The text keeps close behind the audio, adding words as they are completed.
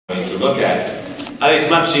to look at. I think it's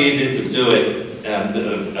much easier to do it,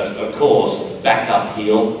 of course, back up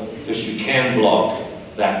heel, because you can block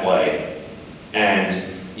that way, and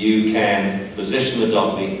you can position the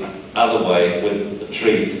dog the other way with the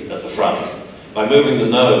treat at the front. By moving the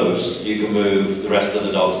nose, you can move the rest of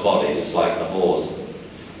the dog's body, just like the horse.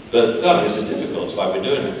 But no, this is difficult, that's why we're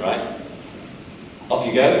doing it, right? Off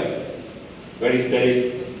you go. Ready,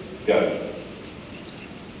 steady, go.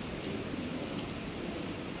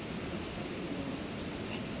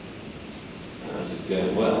 This is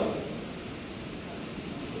going well.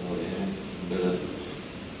 Oh yeah,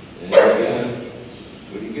 there we go.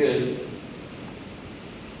 Pretty good.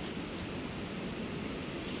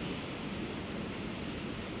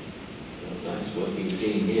 Nice working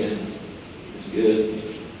team here. It's good.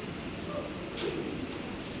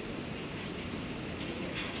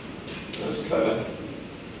 That was clever.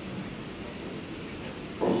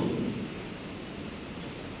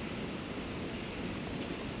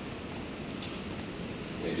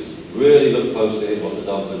 You just really look closely at what the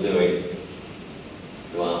dogs are doing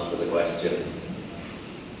to answer the question.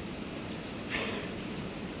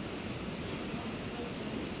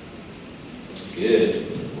 Good.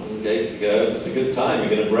 One gate to go. It's a good time. You're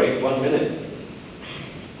going to break 1 minute.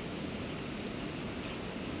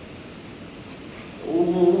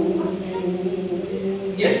 Ooh.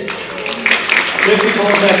 Yes.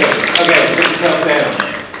 54 seconds. Okay, sit yourself down.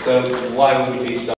 So why would we teach dogs?